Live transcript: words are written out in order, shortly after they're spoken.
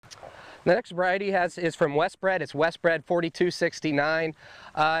The next variety is from WestBred. It's WestBred4269.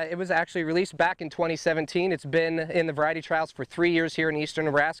 It was actually released back in 2017. It's been in the variety trials for 3 years here in eastern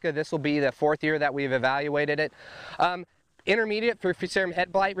Nebraska. This will be the 4th year that we've evaluated it. Intermediate for Fusarium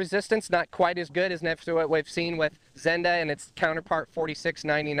head blight resistance, not quite as good as what we've seen with Zenda and its counterpart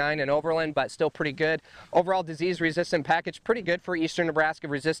 4699 in Overland, but still pretty good. Overall disease resistant package, pretty good for eastern Nebraska,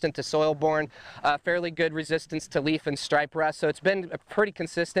 resistant to soil-borne, fairly good resistance to leaf and stripe rust, so it's been pretty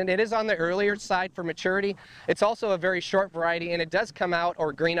consistent. It is on the earlier side for maturity. It's also a very short variety, and it does come out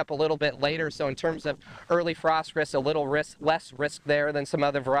or green up a little bit later, so in terms of early frost risk, a little less risk there than some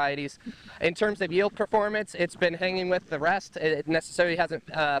other varieties. In terms of yield performance, it's been hanging with the rest. It necessarily hasn't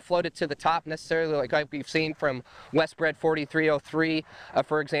floated to the top necessarily like we've seen from WestBred 4303,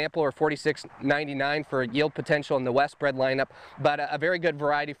 for example, or 4699 for yield potential in the WestBred lineup, but a very good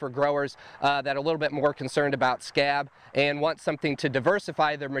variety for growers that are a little bit more concerned about scab and want something to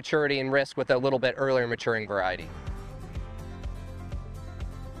diversify their maturity and risk with a little bit earlier maturing variety.